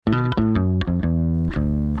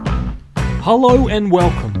Hello and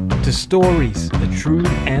welcome to Stories, the True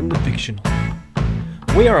and the Fictional.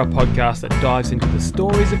 We are a podcast that dives into the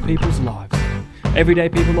stories of people's lives, everyday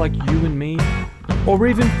people like you and me, or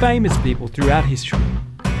even famous people throughout history.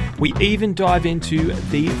 We even dive into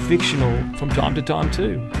the fictional from time to time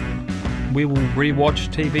too. We will rewatch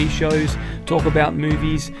TV shows, talk about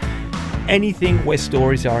movies, anything where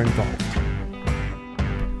stories are involved.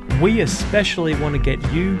 We especially want to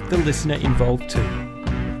get you, the listener, involved too.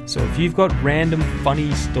 So if you've got random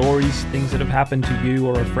funny stories, things that have happened to you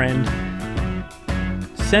or a friend,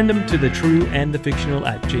 send them to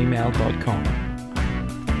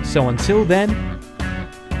thetrueandthefictional@gmail.com. So until then,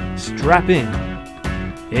 strap in.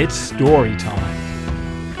 It's story time.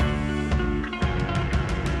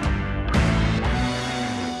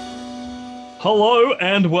 Hello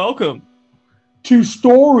and welcome to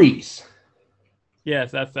Stories.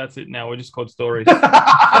 Yes, that's it now. We're just called Stories.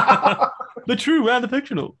 The True and the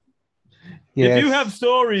Fictional. Yes. If you have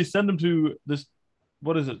stories, send them to this.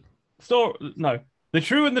 What is it? The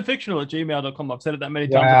True and the Fictional @gmail.com. I've said it that many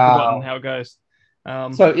times. I've forgotten how it goes.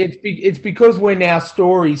 So it's because we're now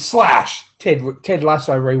Stories / Ted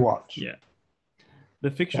Lasso rewatch. Yeah,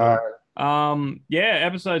 the Fictional.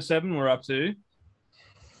 Episode 7 we're up to.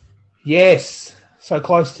 Yes, so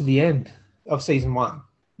close to the end of season 1.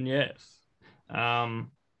 Yes.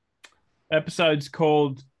 Episode's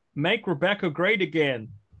called Make Rebecca Great Again.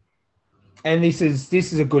 And this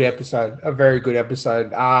is a good episode, a very good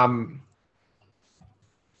episode. What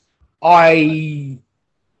are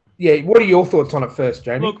your thoughts on it first,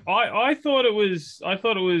 Jamie? Look, I thought it was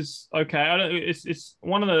okay. It's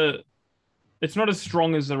one of the. It's not as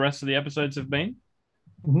strong as the rest of the episodes have been.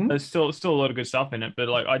 Mm-hmm. There's still a lot of good stuff in it, but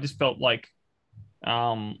I just felt like,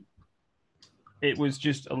 it was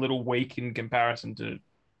just a little weak in comparison to,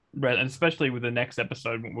 and especially with the next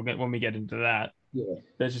episode when we get into that. Yeah,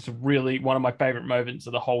 there's just one of my favorite moments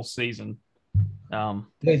of the whole season.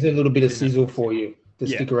 There's a little bit of sizzle for you to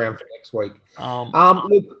stick around for next week.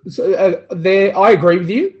 I agree with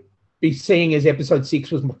you. Seeing as episode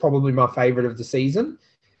 6 was probably my favorite of the season.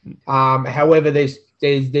 However, there's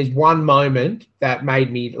one moment that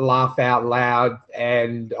made me laugh out loud,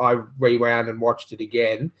 and I rewound and watched it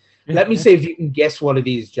again. Let me see if you can guess what it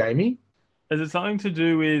is, Jamie. Is it something to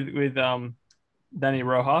do with Danny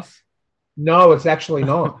Rojas? No, it's actually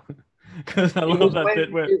not. Because I love that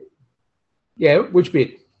bit where... Yeah, which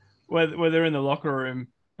bit? Where they're in the locker room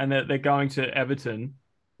and they're going to Everton,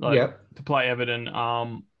 to play Everton,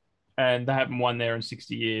 and they haven't won there in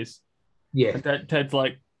 60 years. Yeah. And Ted's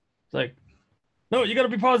like, no, you got to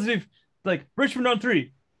be positive. Like, Richmond on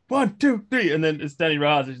 3. 1, 2, 3. And then it's Danny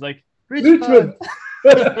Rojas. He's like, Richmond.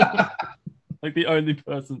 Like the only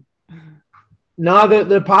person. No,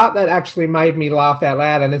 the part that actually made me laugh out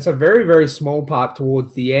loud, and it's a very, very small part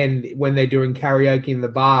towards the end when they're doing karaoke in the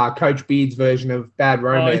bar, Coach Beard's version of Bad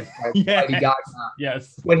Romance. Lady Gaga.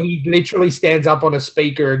 Yes. When he literally stands up on a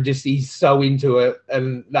speaker and just he's so into it.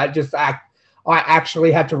 And that I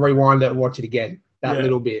actually had to rewind it and watch it again,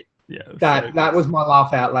 little bit. Yeah. That was my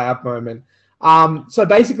laugh out loud moment. So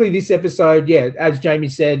basically this episode, as Jamie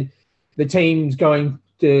said, the team's going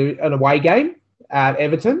to an away game at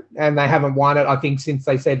Everton, and they haven't won it, I think, since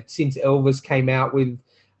Elvis came out with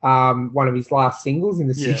one of his last singles in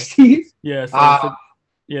the 60s. Yeah,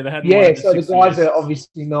 they hadn't won it so the guys are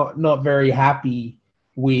obviously not very happy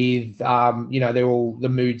with, they're all, the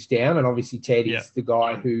mood's down, and obviously Ted is the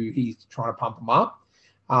guy who he's trying to pump them up.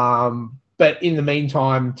 But in the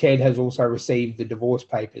meantime, Ted has also received the divorce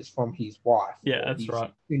papers from his wife. Yeah, that's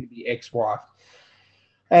right. Soon to be ex-wife.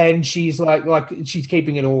 And she's like she's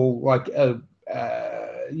keeping it all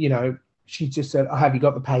she just said, have you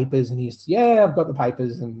got the papers? And he's, I've got the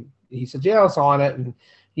papers. And he said, I'll sign it. And,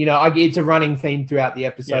 it's a running theme throughout the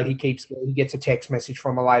episode. Yeah. He gets a text message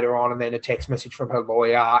from her later on, and then a text message from her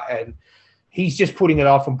lawyer. And he's just putting it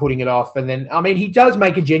off. And then, he does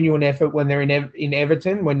make a genuine effort when they're in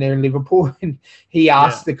Everton, when they're in Liverpool. And he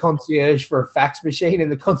asks the concierge for a fax machine, and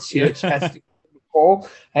the concierge has to call.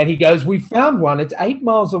 And he goes, we found one. It's 8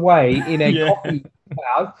 miles away in a coffee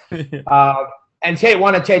house. And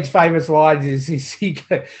one of Ted's famous lines is he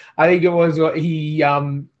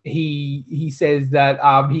says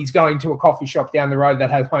that he's going to a coffee shop down the road that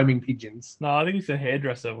has homing pigeons. No, I think it's a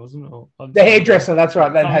hairdresser, wasn't it? The hairdresser, that's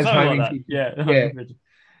right, that has homing pigeons. Yeah.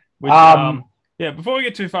 Which, before we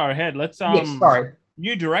get too far ahead, let's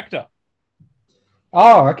new director.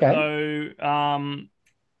 Oh, okay. So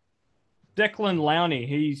Declan Lowney,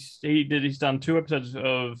 he's done 2 episodes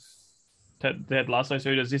of Ted Lasso, so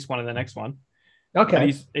he does this one and the next one. Okay.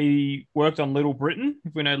 And he worked on Little Britain,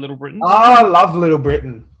 if we know Little Britain. Oh, I love Little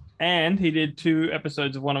Britain. And he did 2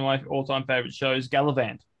 episodes of one of my all-time favorite shows,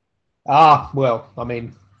 Gallivant. Well, I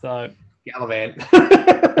mean, So Gallivant.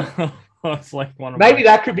 it's like one of Maybe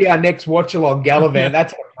that could be our next watch along, Gallivant.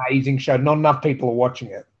 That's an amazing show. Not enough people are watching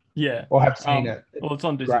it yeah. or have seen it. Well, it's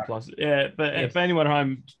on Disney Great. Plus. Yeah, but Yes. for anyone at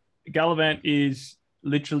home, Gallivant is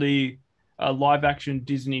literally a live-action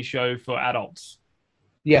Disney show for adults.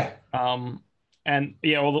 Yeah. And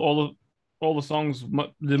yeah, all the songs,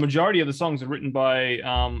 the majority of the songs are written by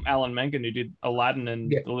Alan Menken, who did Aladdin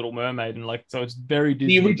and The Little Mermaid, and like so, it's very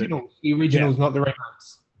Disney. The originals, not the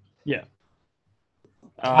remakes. Yeah.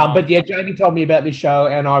 But yeah, Jamie told me about this show,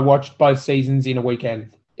 and I watched both seasons in a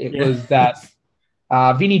weekend. It was that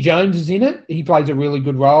Vinnie Jones is in it. He plays a really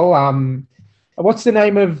good role. What's the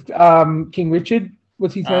name of King Richard?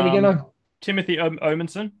 What's his name again? Timothy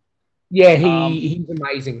Omenson. Yeah, he's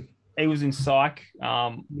amazing. He was in Psych.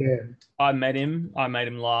 Yeah, I met him. I made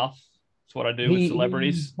him laugh. That's what I do with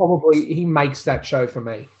celebrities. He makes that show for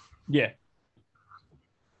me. Yeah.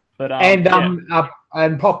 But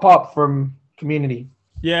and Pop from Community.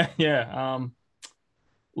 Yeah.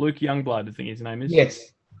 Luke Youngblood, I think his name is.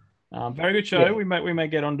 Yes. Very good show. Yeah. We may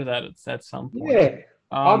get onto that at some point. Yeah.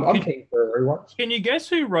 I'm keen for a rewatch. Can you guess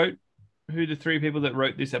who the 3 people that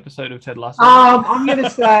wrote this episode of Ted Lasso? I'm going to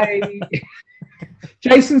say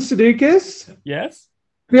Jason Sudeikis. Yes.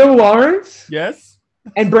 Bill Lawrence. Yes.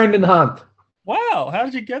 And Brendan Hunt. Wow. How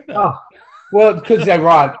did you get that? Oh, well, because they're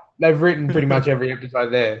right. They've written pretty much every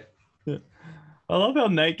episode there. I love how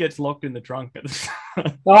Nate gets locked in the trunk.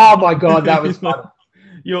 Oh my God, that was fun.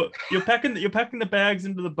 You're packing the bags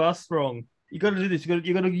into the bus wrong. You got to do this.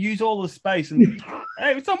 You got to use all the space. And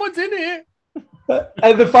hey, someone's in here.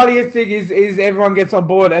 And the funniest thing is everyone gets on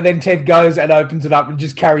board, and then Ted goes and opens it up and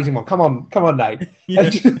just carries him on. Come on, Nate. Yeah.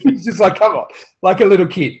 He's just like, come on, like a little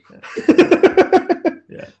kid.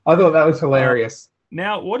 Yeah, I thought that was hilarious.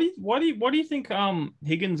 Now, what do you think?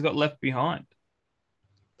 Higgins got left behind.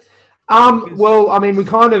 Well, I mean, we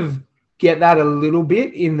kind of get that a little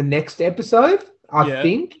bit in the next episode, I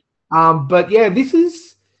think. But yeah, this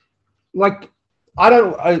is like,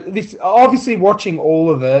 this obviously watching all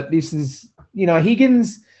of it. This is,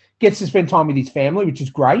 Higgins gets to spend time with his family, which is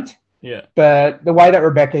great. Yeah. But the way that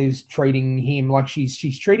Rebecca is treating him, like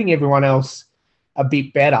she's treating everyone else a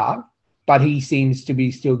bit better, but he seems to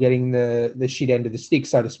be still getting the shit end of the stick,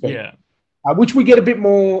 so to speak. Yeah. Which we get a bit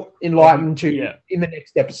more enlightened to in the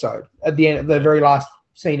next episode, at the end, the very last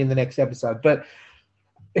scene in the next episode. But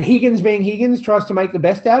Higgins, being Higgins, tries to make the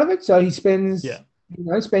best out of it. So he spends,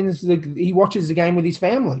 he watches the game with his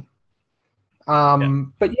family.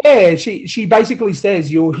 But yeah, she basically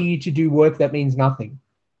says, "You're here to do work that means nothing."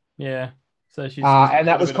 Yeah. So she's and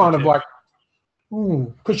that was kind of like,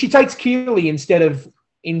 because she takes Keely instead of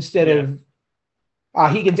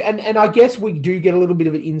Higgins, and I guess we do get a little bit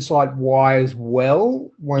of an insight why as well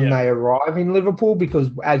when they arrive in Liverpool, because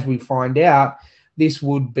as we find out, this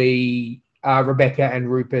would be Rebecca and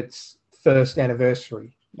Rupert's first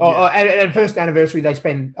anniversary. And first anniversary they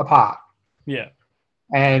spend apart. Yeah.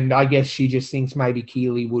 And I guess she just thinks maybe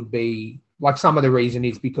Keely would be, like, some of the reason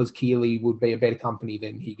is because Keely would be a better company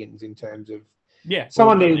than Higgins in terms of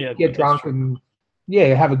someone to get drunk and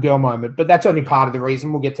have a girl moment. But that's only part of the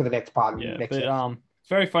reason. We'll get to the next part. Next episode. It's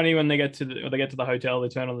very funny when they get to the hotel, they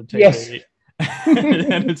turn on the TV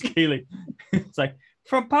and it's Keely. It's like,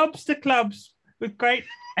 from pubs to clubs with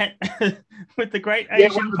the great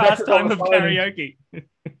Asian pastime of karaoke.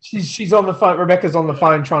 She's on the phone. Rebecca's on the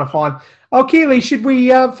phone trying to find. Oh, Keely, should we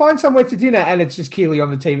find somewhere to dinner? And it's just Keely on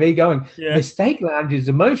the TV going, the steak lounge is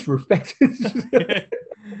the most respected.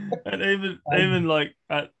 And even like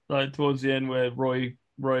towards the end where Roy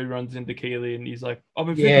runs into Keely and he's like, "I've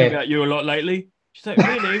been thinking about you a lot lately." She's like,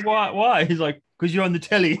 "Really? Why?" He's like, "Because you're on the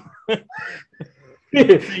telly."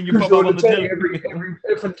 You pop up on the telly every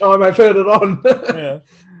different time I've heard it on.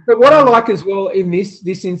 But what I like as well in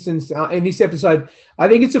this instance, in this episode, I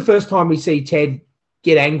think it's the first time we see Ted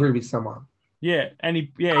get angry with someone. Yeah, and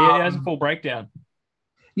he has a full breakdown.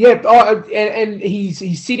 Yeah, and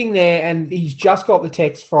he's sitting there and he's just got the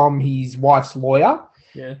text from his wife's lawyer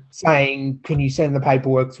saying, "Can you send the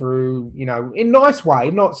paperwork through, in a nice way,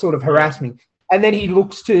 not sort of harassing." And then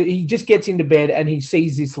he just gets into bed and he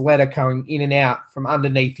sees this letter going in and out from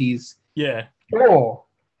underneath his door.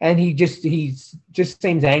 And he just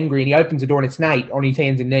seems angry, and he opens the door, and it's Nate on his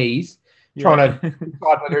hands and knees trying to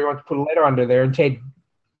decide whether he wants to put a letter under there. And Ted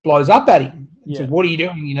blows up at him and says, "What are you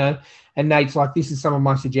doing?" And Nate's like, "This is some of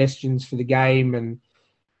my suggestions for the game." And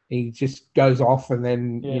he just goes off, and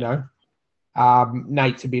then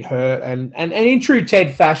Nate's a bit hurt. And in true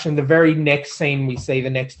Ted fashion, the very next scene we see the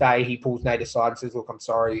next day, he pulls Nate aside and says, "Look, I'm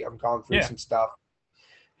sorry, I'm going through some stuff."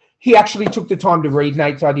 he actually took the time to read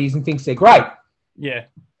Nate's ideas and thinks they're great. Yeah.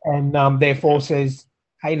 And therefore says,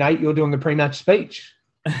 "Hey, Nate, you're doing the pre-match speech."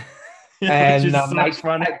 Yeah, And Nate,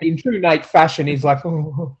 funny. in true Nate fashion, he's like,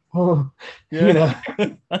 oh, Yeah. you know.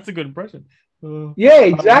 That's a good impression. Yeah,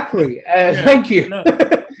 exactly. Thank you. No,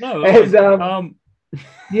 and,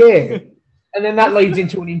 yeah. And then that leads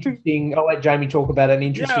into an interesting, I'll let Jamie talk about an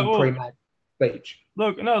interesting pre-match speech.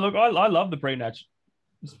 Look, I love the pre-match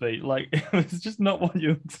speech. Like, it's just not what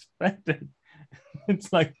you expected.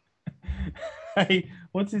 It's like, hey,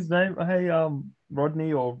 what's his name? Hey,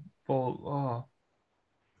 Rodney or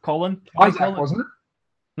Colin? Isaac, Colin? wasn't it?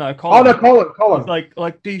 No, Colin. Oh, no, Colin. He's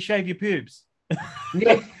like, do you shave your pubes?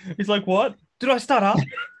 Yeah. He's like, what? Did I start up?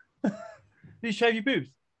 Do you shave your pubes?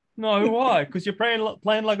 No, why? Because you're playing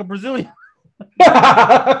like a Brazilian.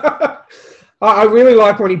 I really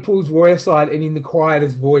like when he pulls Roy aside and in the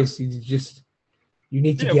quietest voice, he's just, you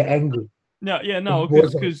need to get angry. No,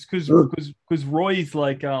 because Roy's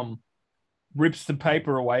like rips the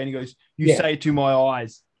paper away and he goes, "You say it to my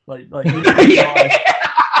eyes." Like you know, eyes.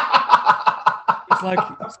 It's like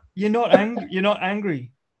you're not angry. You're not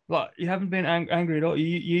angry. Like you haven't been angry at all.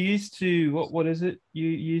 You used to what is it? You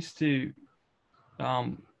used to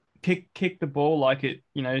kick the ball like it,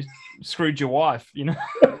 you know, screwed your wife, you know.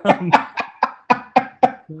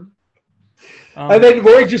 And then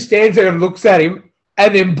Roy just stands there and looks at him,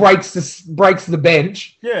 and then breaks the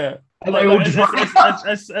bench. Yeah, and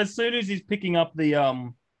as soon as he's picking up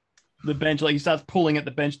the bench, like he starts pulling at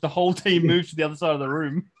the bench, the whole team moves to the other side of the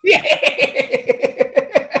room. Yeah,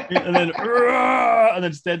 and then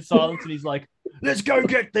it's dead silence, and he's like, "Let's go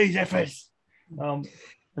get these effers."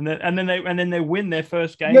 And then they win their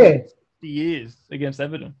first game in 50 years against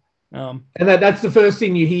Everton. And that's the first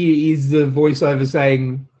thing you hear is the voiceover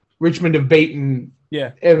saying Richmond have beaten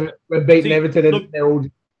Everton, and they're all.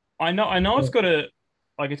 I know it's got a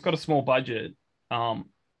small budget,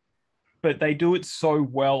 but they do it so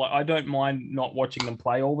well. I don't mind not watching them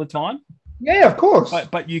play all the time. Yeah, of course.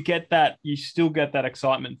 But you still get that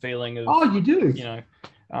excitement feeling of. Oh, you do. You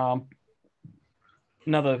know,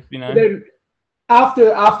 another. You know.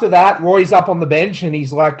 After that, Roy's up on the bench and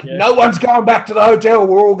he's like, "No one's going back to the hotel.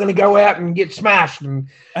 We're all going to go out and get smashed." And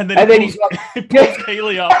then he's like, he pulls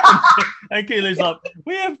Keeley up, and Keeley's like,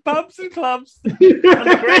 "We have pubs and clubs, and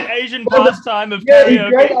the great Asian pastime of karaoke."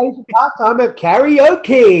 Great Asian pastime of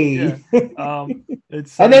karaoke. Yeah.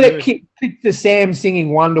 It's so and then good. it kicked to Sam singing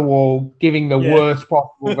Wonderwall, giving the worst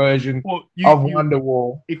possible version of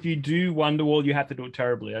Wonderwall. If you do Wonderwall, you have to do it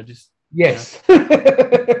terribly. Yes.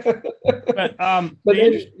 But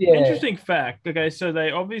interesting fact. Okay, so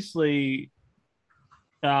they obviously,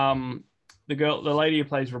 the lady who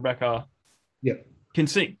plays Rebecca, can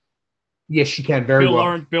sing. Yes, she can very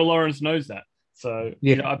well. Bill Lawrence knows that, so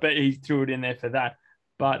you know, I bet he threw it in there for that.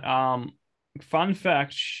 But fun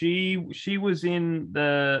fact: she was in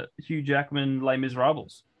the Hugh Jackman Les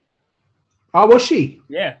Miserables. Oh, was she?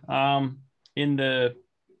 Yeah. In the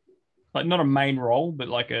not a main role, but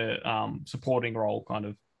like a supporting role kind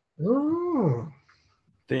of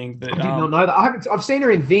thing. But I did not know that. I've seen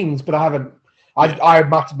her in things, but I haven't. I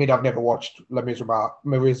must admit I've never watched Les Miserables.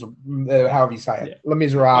 However you say it, yeah. Les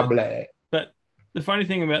Miserables. But the funny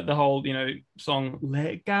thing about the whole, you know, song "Let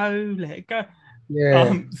It Go, Let It Go,"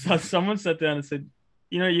 so someone sat down and said,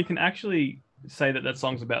 you know, you can actually say that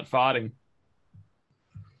song's about farting.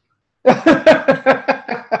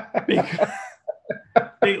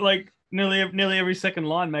 Like nearly every second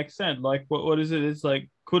line makes sense. Like what is it? It's like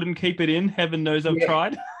couldn't keep it in. Heaven knows I've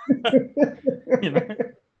tried. You know.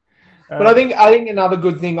 But I think another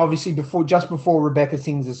good thing, obviously, just before Rebecca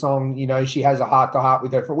sings the song, you know, she has a heart-to-heart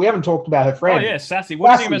with her friend. We haven't talked about her friend. Oh yeah, Sassy. What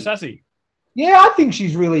do you think about Sassy? Yeah, I think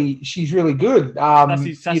she's really good.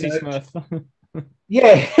 Sassy Smith.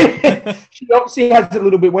 Yeah, she obviously has a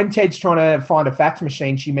little bit. When Ted's trying to find a fax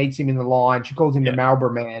machine, she meets him in the line. She calls him the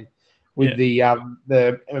Marlboro Man with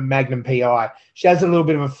the Magnum PI. She has a little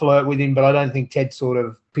bit of a flirt with him, but I don't think Ted sort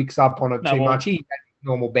of picks up on it too much. He had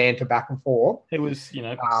normal banter back and forth. It was, you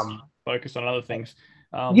know, focused on other things.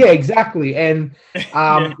 Yeah, exactly. And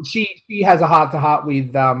she has a heart-to-heart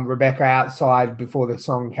with Rebecca outside before the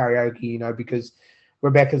song karaoke, you know, because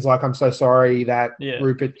Rebecca's like, "I'm so sorry that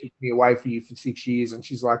Rupert took me away from you for 6 years." And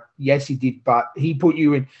she's like, "Yes, he did, but he put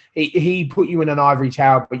you in an ivory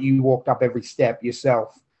tower, but you walked up every step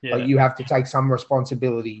yourself. Yeah. Like, you have to take some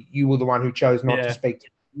responsibility. You were the one who chose not to speak.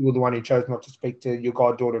 You were the one who chose not to speak to your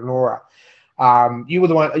goddaughter, Nora. You were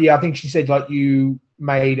the one." Yeah, I think she said, like, you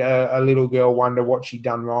made a little girl wonder what she'd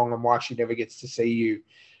done wrong and why she never gets to see you.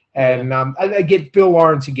 And I get Bill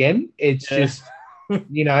Lawrence again. It's just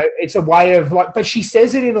You know, it's a way of like, but she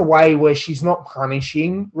says it in a way where she's not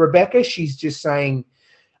punishing Rebecca. She's just saying,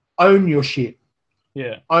 own your shit.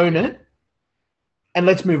 Yeah. Own it. And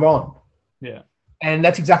let's move on. Yeah. And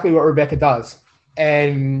that's exactly what Rebecca does.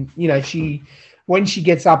 And, you know, when she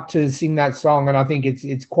gets up to sing that song, and I think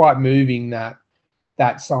it's quite moving that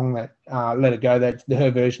song that Let It Go, that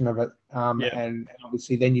her version of it. And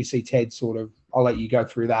obviously then you see Ted sort of, I'll let you go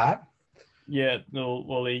through that. Yeah.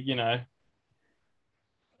 Well, you know,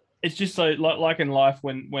 it's just so like in life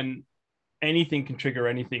when anything can trigger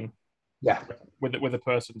anything. Yeah. With a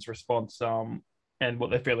person's response, and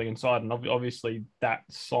what they're feeling inside, and obviously that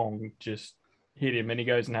song just hit him, and he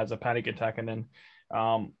goes and has a panic attack, and then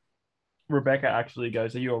Rebecca actually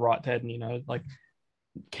goes, "Are you all right, Ted?" And you know, like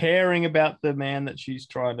caring about the man that she's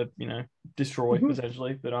trying to, you know, destroy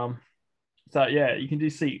essentially. But so yeah, you can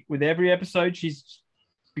just see with every episode she's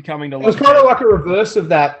becoming the. It was kind of like a reverse of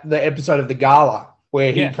the episode of The Gala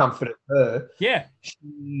where he comforted her. Yeah,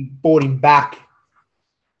 she brought him back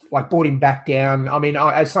down. I mean,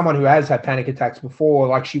 as someone who has had panic attacks before,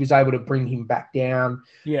 like she was able to bring him back down,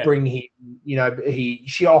 bring him, you know,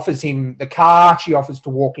 she offers him the car, she offers to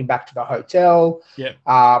walk him back to the hotel. Yeah.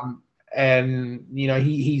 And, you know,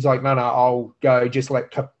 he's like, no, I'll go, just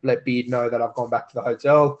let Beard know that I've gone back to the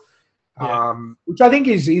hotel. Yeah. Which I think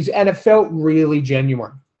is, and it felt really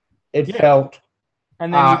genuine. It felt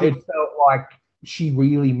like she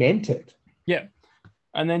really meant it. Yeah.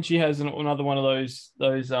 And then she has another one of those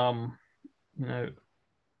you know,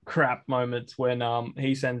 crap moments when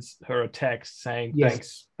he sends her a text saying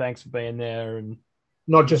thanks for being there, and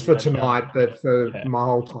not just for tonight but for my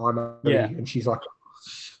whole time. And she's like,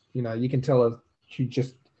 you know, you can tell her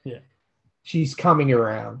she's coming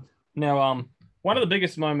around. Now one of the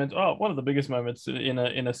biggest moments in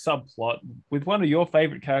a subplot with one of your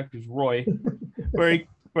favorite characters, Roy, where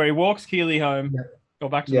he walks Keely home or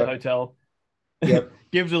back to the hotel. Yep.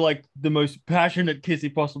 Gives her like the most passionate kiss he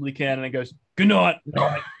possibly can, and then goes, "Good night." And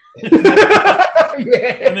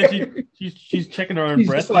then she's checking her own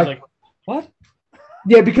breath. Like, what?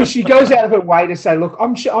 Yeah, because she goes out of her way to say, "Look,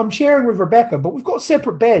 I'm sharing with Rebecca, but we've got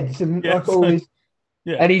separate beds and like all this."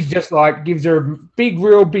 Yeah. And he's just like gives her a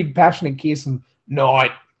real big passionate kiss and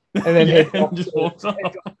night, and then just walks off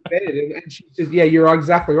bed. And she says, "Yeah, you're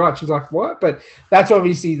exactly right." She's like, "What?" But that's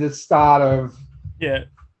obviously the start of their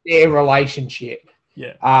relationship.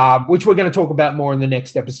 Yeah. Which we're going to talk about more in the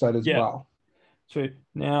next episode as well. Sweet.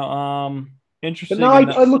 Now, interesting. But no,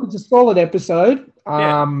 I look, it's a solid episode.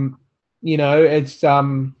 You know, it's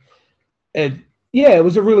it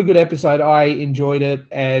was a really good episode. I enjoyed it,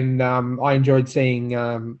 and I enjoyed seeing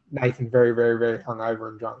Nathan very, very, very hungover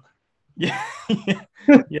and drunk. Yeah.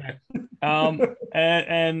 Yeah.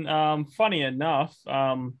 And funny enough,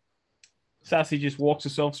 Sassy just walks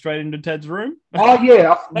herself straight into Ted's room. Oh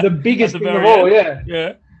yeah, the biggest thing of all,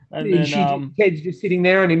 yeah. And then Ted's just sitting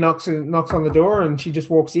there, and he knocks on the door, and she just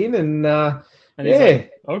walks in, and he's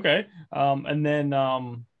like, okay. And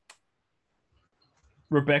then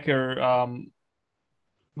Rebecca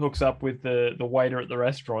hooks up with the waiter at the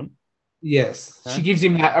restaurant. Yes, she gives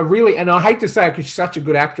him a really, and I hate to say it because she's such a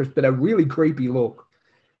good actress, but a really creepy look.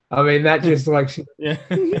 I mean, that just like, I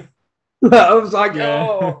was like,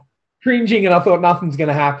 cringing, and I thought nothing's going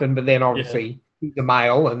to happen, but then obviously he's a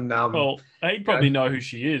male, and well, they probably know who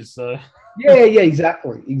she is. So. Yeah,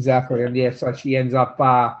 exactly, and so she ends up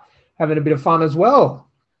having a bit of fun as well.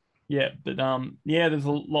 Yeah, but there's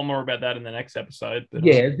a lot more about that in the next episode. But,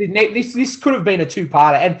 this could have been a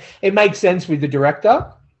two-parter, and it makes sense with the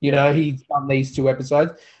director. You know, he's done these two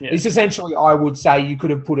episodes. Yeah. It's essentially, I would say, you could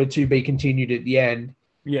have put a to be continued at the end.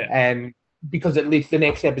 Yeah, and because the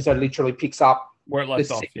next episode literally picks up where it left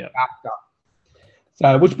off. Yeah.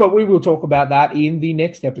 So, but we will talk about that in the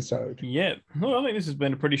next episode. Yeah. Well, I think this has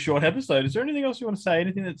been a pretty short episode. Is there anything else you want to say?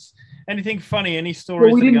 Anything funny? Any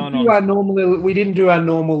stories that are going on? We didn't do our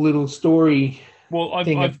normal little story. Well, I've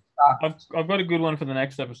got a good one for the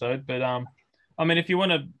next episode, but I mean, if you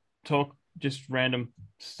want to talk just random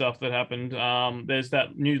stuff that happened, there's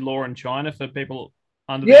that new law in China for people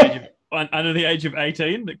under the age of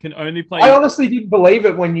 18 that can only play. I honestly didn't believe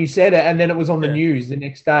it when you said it, and then it was on the news the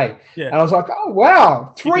next day. Yeah. And I was like, oh,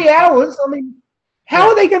 wow, 3 hours? I mean, how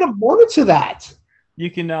are they going to monitor that?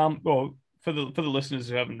 You can, well, for the listeners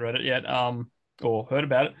who haven't read it yet or heard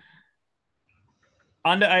about it,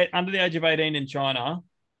 under the age of 18 in China,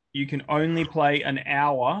 you can only play an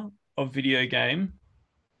hour of video game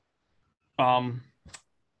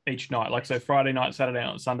each night. Like, so Friday night, Saturday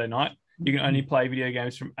night, Sunday night, you can only play video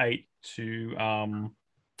games from 8 to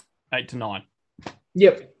 9.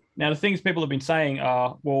 Yep. Now, the things people have been saying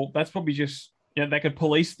are, well, that's probably just, they could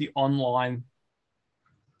police the online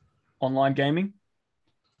online gaming.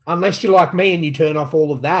 Unless you're like me and you turn off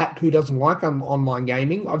all of that. Who doesn't like online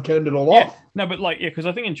gaming? I've turned it all off. No, but because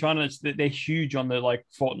I think in China they're huge on the like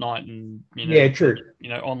Fortnite and Yeah, true.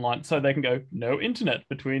 Online, so they can go no internet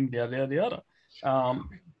between the other.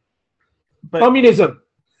 But Communism.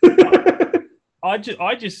 I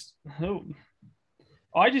just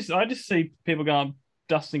see people going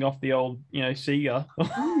dusting off the old Sega,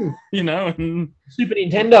 and Super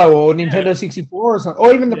Nintendo or Nintendo 64 or something,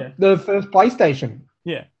 or even the first PlayStation.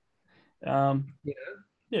 Yeah.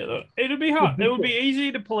 It'd be hard. It would be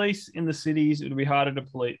easy to police in the cities. It would be harder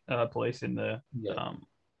to police in the.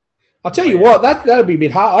 I'll tell you what, that'd be a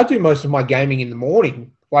bit hard. I do most of my gaming in the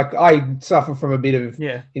morning. Like I suffer from a bit of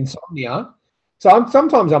insomnia, so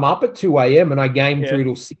sometimes I'm up at 2 a.m. and I game through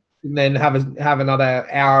till 6, and then have another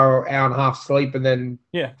hour and a half sleep, and then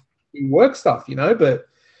do work stuff. But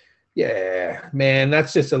yeah, man,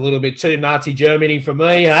 that's just a little bit too Nazi Germany for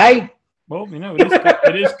me, hey. Well,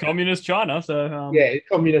 it is communist China, so it's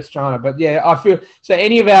communist China. But yeah, I feel so.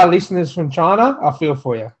 Any of our listeners from China, I feel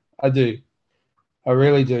for you. I do, I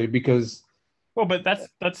really do, because. Well, but that's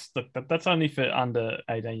only for under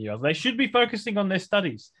 18-year-olds. They should be focusing on their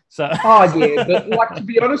studies. So. Oh yeah, but to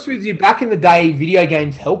be honest with you, back in the day, video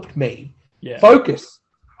games helped me focus.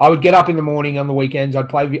 I would get up in the morning on the weekends. I'd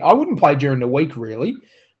play. I wouldn't play during the week really.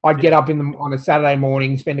 I'd get up on a Saturday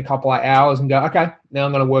morning, spend a couple of hours, and go, okay, now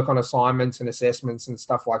I'm going to work on assignments and assessments and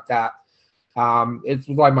stuff like that. It's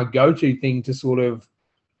like my go-to thing to sort of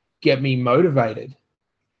get me motivated.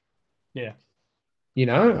 Yeah.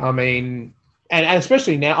 I mean, and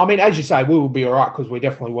especially now, I mean, as you say, we will be all right because we're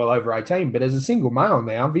definitely well over 18, but as a single male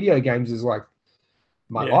now, video games is like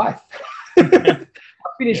my life. I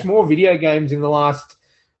finished more video games in the last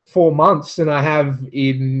 4 months than I have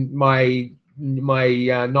in my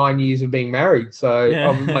 9 years of being married. So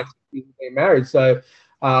being married. So,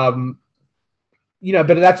 but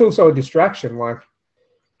that's also a distraction. Like,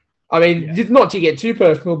 I mean, not to get too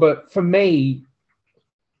personal, but for me,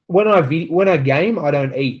 when I game, I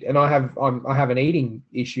don't eat, and I have an eating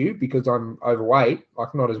issue because I'm overweight.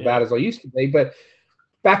 Like, not as bad as I used to be, but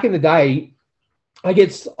back in the day,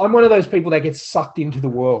 I'm one of those people that gets sucked into the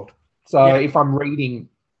world. So if I'm reading,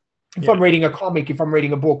 I'm reading a comic, if I'm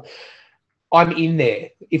reading a book, I'm in there.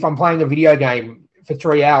 If I'm playing a video game for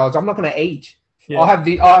 3 hours, I'm not going to eat. I'll have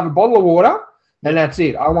a bottle of water, and that's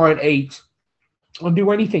it. I won't eat or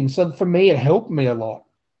do anything. So for me, it helped me a lot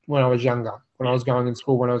when I was younger, when I was going in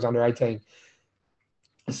school, when I was under 18.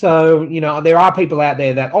 So, there are people out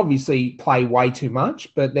there that obviously play way too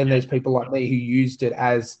much, but then there's people like me who used it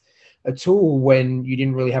as a tool when you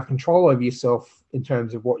didn't really have control over yourself in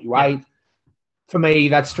terms of what you ate. For me,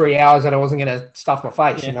 that's 3 hours that I wasn't going to stuff my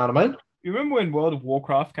face. You know what I mean? You remember when World of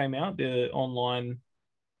Warcraft came out, the online?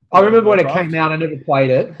 I remember when it came out. I never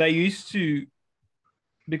played it. They used to,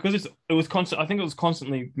 because it was constant. I think it was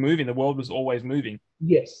constantly moving. The world was always moving.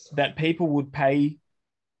 Yes. That people would pay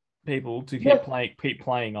people to keep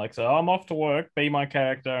playing. Like, so I'm off to work, be my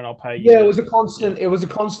character, and I'll pay you. Yeah, it was a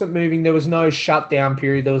constant moving. There was no shutdown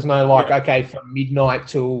period. There was no okay, from midnight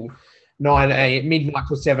till 9 a.m., midnight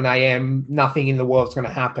till 7 a.m., nothing in the world's going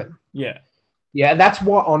to happen. Yeah. Yeah, that's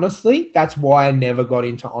why I never got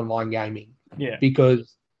into online gaming. Yeah.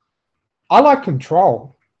 Because I like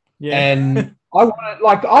control. Yeah. And I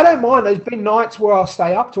don't mind. There's been nights where I'll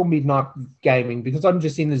stay up till midnight gaming because I'm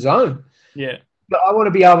just in the zone. Yeah. But I want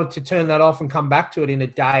to be able to turn that off and come back to it in a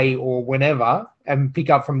day or whenever and pick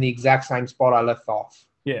up from the exact same spot I left off.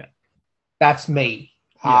 Yeah. That's me.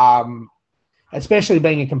 Yeah. Especially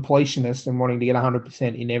being a completionist and wanting to get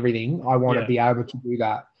 100% in everything. I want to be able to do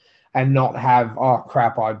that. And not have, oh,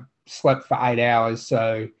 crap, I slept for 8 hours,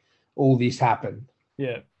 so all this happened.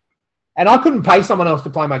 Yeah. And I couldn't pay someone else to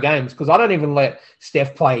play my games because I don't even let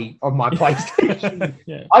Steph play on my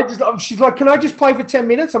PlayStation. She's like, can I just play for 10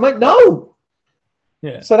 minutes? I'm like, no.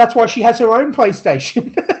 Yeah. So that's why she has her own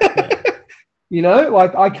PlayStation.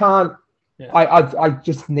 I can't. Yeah. I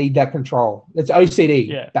just need that control. It's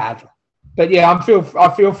OCD badly. But yeah, I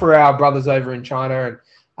feel for our brothers over in China and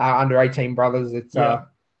our under 18 brothers. It's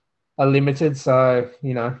are limited, so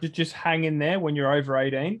just hang in there when you're over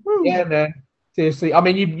 18. Woo. Yeah, man. Seriously, I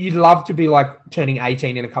mean, you'd love to be like turning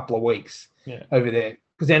 18 in a couple of weeks over there,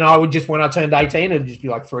 because then I would just, when I turned 18, it'd just be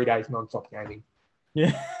like 3 days non-stop gaming.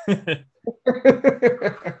 Yeah.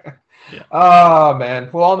 Oh man.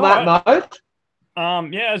 Well, on that note,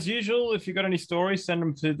 as usual, if you've got any stories, send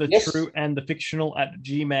them to the true and the fictional at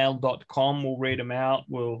gmail.com. We'll read them out.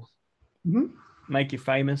 We'll make you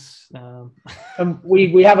famous. And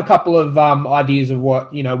we have a couple of ideas of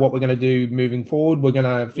what we're going to do moving forward. We're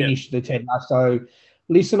going to finish the Ted Lasso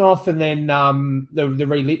listen off, and then the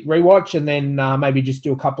rewatch, and then maybe just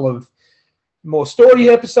do a couple of more story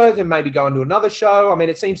episodes, and maybe go into another show. I mean,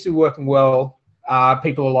 it seems to be working well.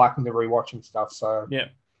 People are liking the rewatching stuff. So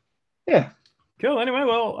yeah. Cool. Anyway,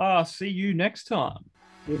 well, see you next time.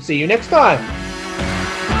 We'll see you next time.